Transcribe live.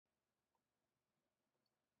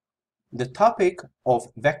The topic of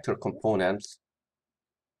vector components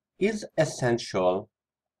is essential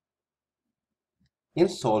in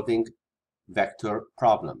solving vector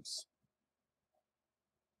problems.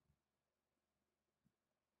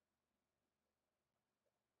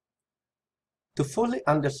 To fully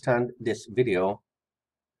understand this video,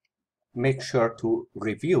 make sure to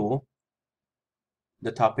review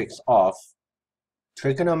the topics of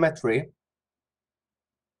trigonometry,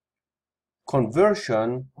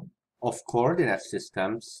 conversion of coordinate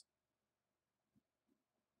systems,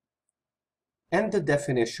 and the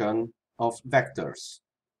definition of vectors.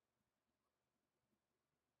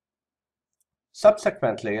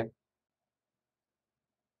 Subsequently,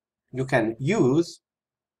 you can use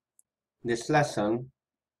this lesson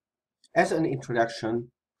as an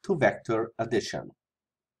introduction to vector addition.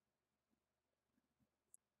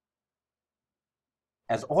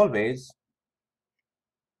 As always,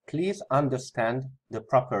 please understand the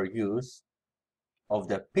proper use of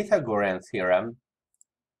the Pythagorean theorem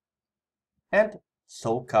and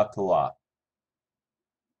SOHCAHTOA.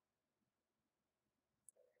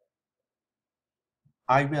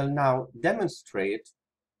 I will now demonstrate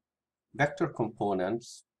vector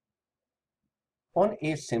components on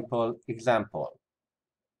a simple example.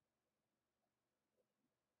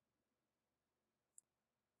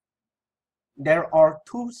 There are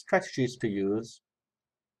two strategies to use,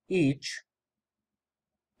 each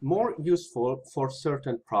more useful for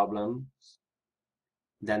certain problems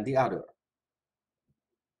than the other.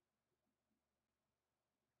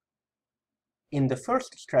 In the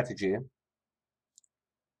first strategy,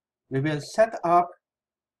 we will set up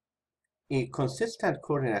a consistent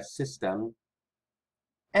coordinate system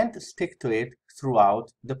and stick to it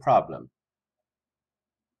throughout the problem.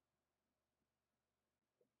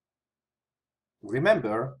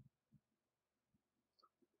 Remember,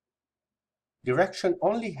 direction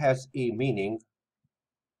only has a meaning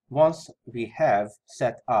once we have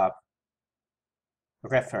set up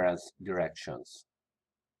reference directions.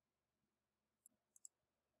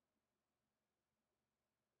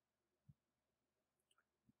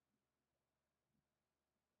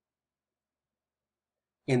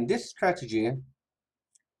 In this strategy,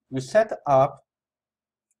 we set up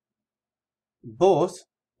both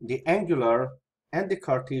the angular and the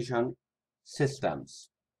Cartesian systems.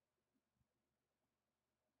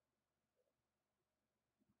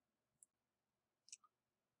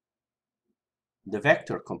 The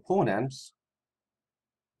vector components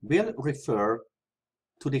will refer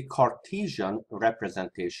to the Cartesian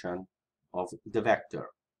representation of the vector.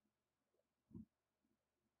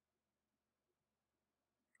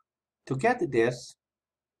 To get this,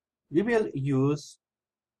 we will use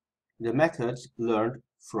the methods learned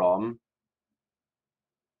from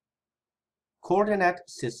coordinate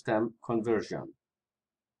system conversion.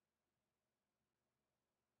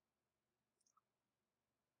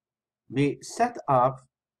 We set up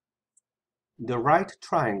the right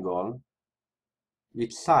triangle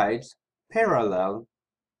with sides parallel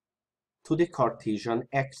to the Cartesian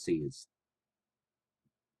axes.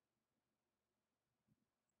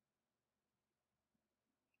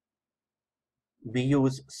 We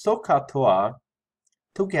use SOHCAHTOA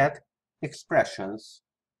to get expressions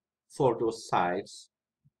for those sides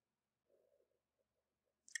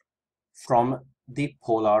from the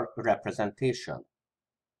polar representation.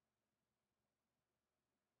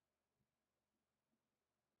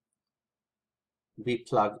 We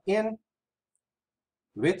plug in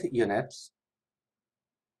with units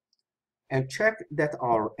and check that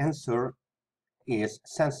our answer is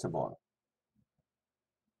sensible.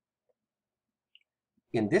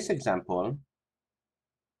 In this example,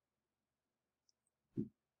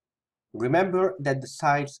 remember that the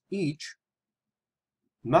sides each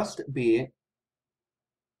must be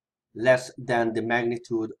less than the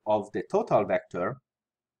magnitude of the total vector,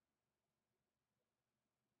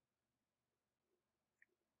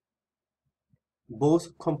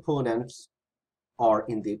 both components are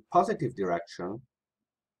in the positive direction,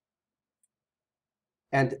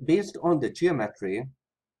 and based on the geometry,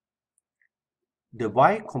 the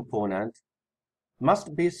y component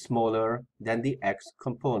must be smaller than the x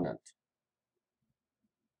component.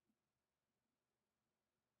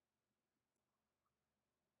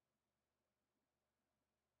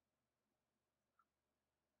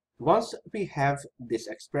 Once we have this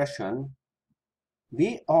expression,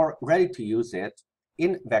 we are ready to use it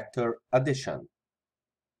in vector addition.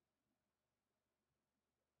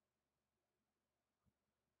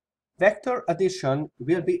 Vector addition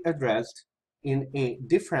will be addressed in a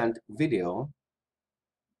different video,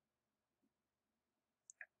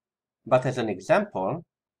 but as an example,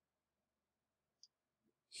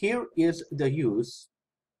 here is the use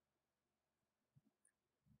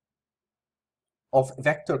of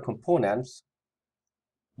vector components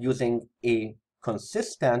using a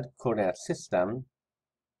consistent coordinate system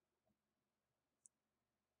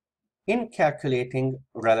in calculating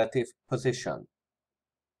relative position.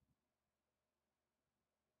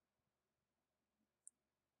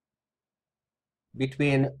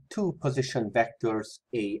 Between two position vectors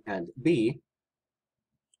A and B,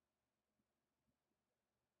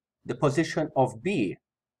 the position of B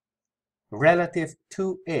relative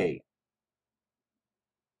to A,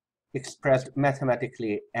 expressed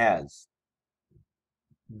mathematically as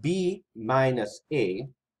B minus A,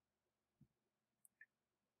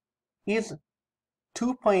 is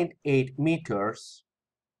 2.8 meters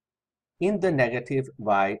in the negative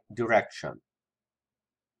y direction.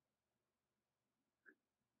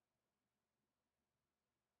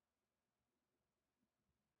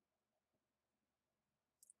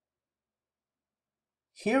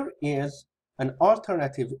 Here is an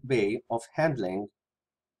alternative way of handling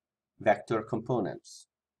vector components.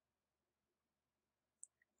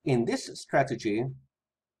 In this strategy,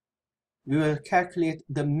 we will calculate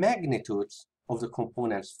the magnitudes of the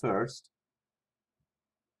components first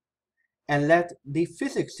and let the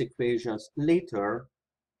physics equations later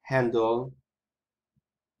handle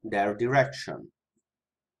their direction.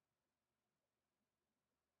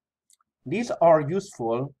 These are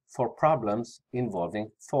useful for problems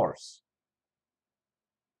involving force.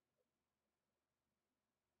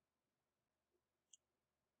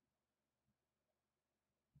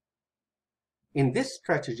 In this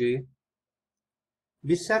strategy,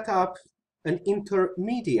 we set up an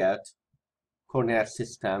intermediate coordinate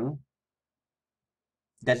system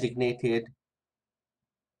designated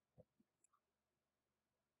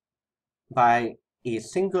by a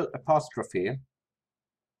single apostrophe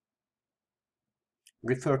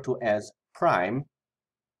referred to as prime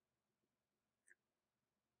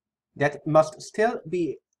that must still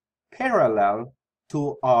be parallel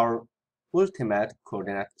to our ultimate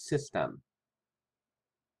coordinate system.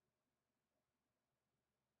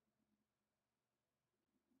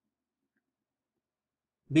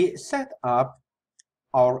 We set up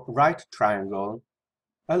our right triangle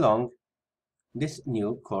along this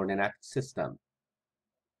new coordinate system.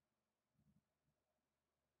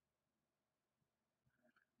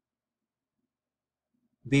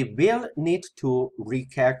 We will need to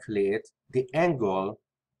recalculate the angle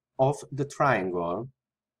of the triangle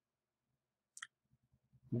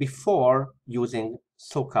before using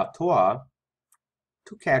SOHCAHTOA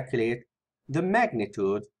to calculate the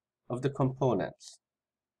magnitude of the components.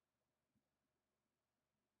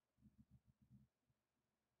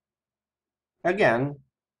 Again,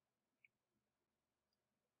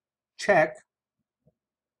 check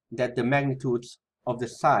that the magnitudes of the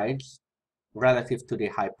sides relative to the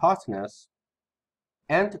hypotenuse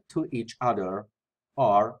and to each other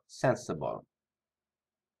are sensible.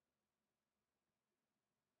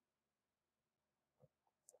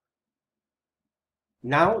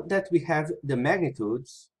 Now that we have the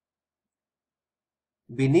magnitudes,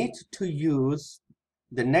 we need to use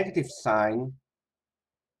the negative sign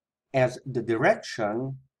as the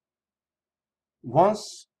direction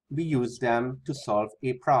once we use them to solve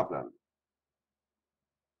a problem.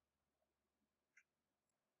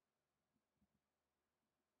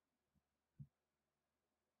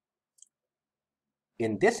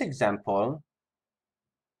 In this example,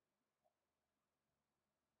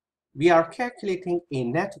 we are calculating a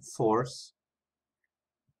net force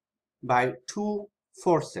by two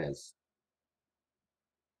forces.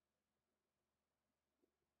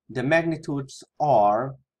 The magnitudes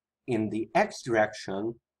are, in the x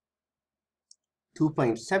direction,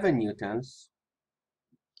 2.7 newtons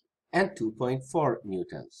and 2.4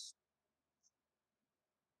 newtons.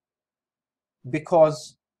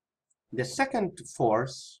 Because the second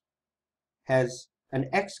force has an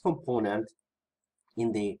x component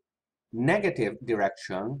in the negative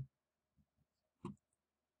direction,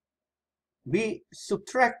 we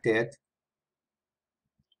subtract it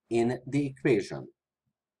in the equation.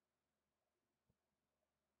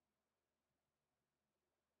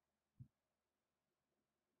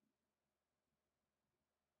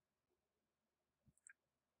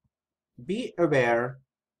 Be aware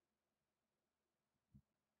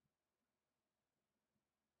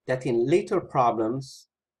that in later problems,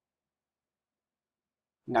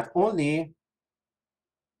 not only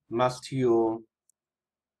must you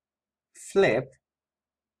flip,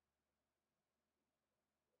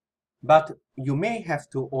 but you may have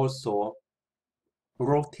to also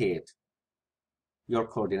rotate your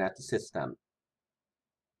coordinate system.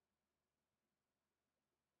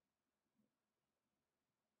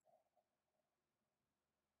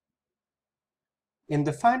 In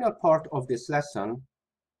the final part of this lesson,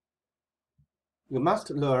 you must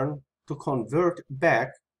learn to convert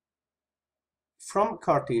back from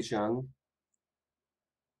Cartesian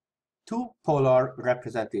to polar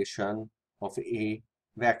representation of a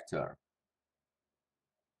vector.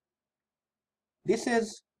 This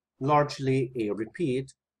is largely a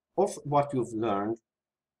repeat of what you've learned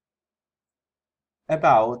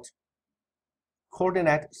about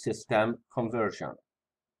coordinate system conversion.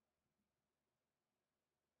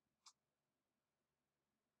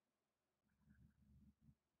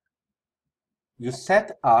 You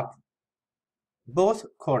set up both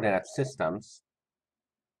coordinate systems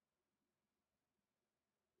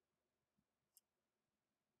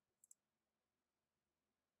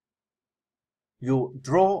you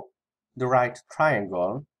draw the right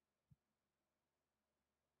triangle,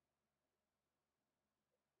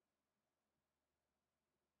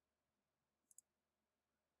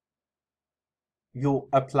 you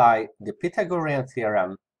apply the Pythagorean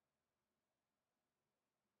theorem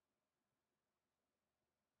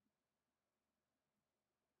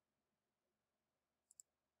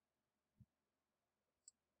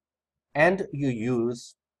and you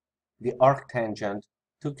use the arctangent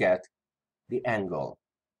to get the angle.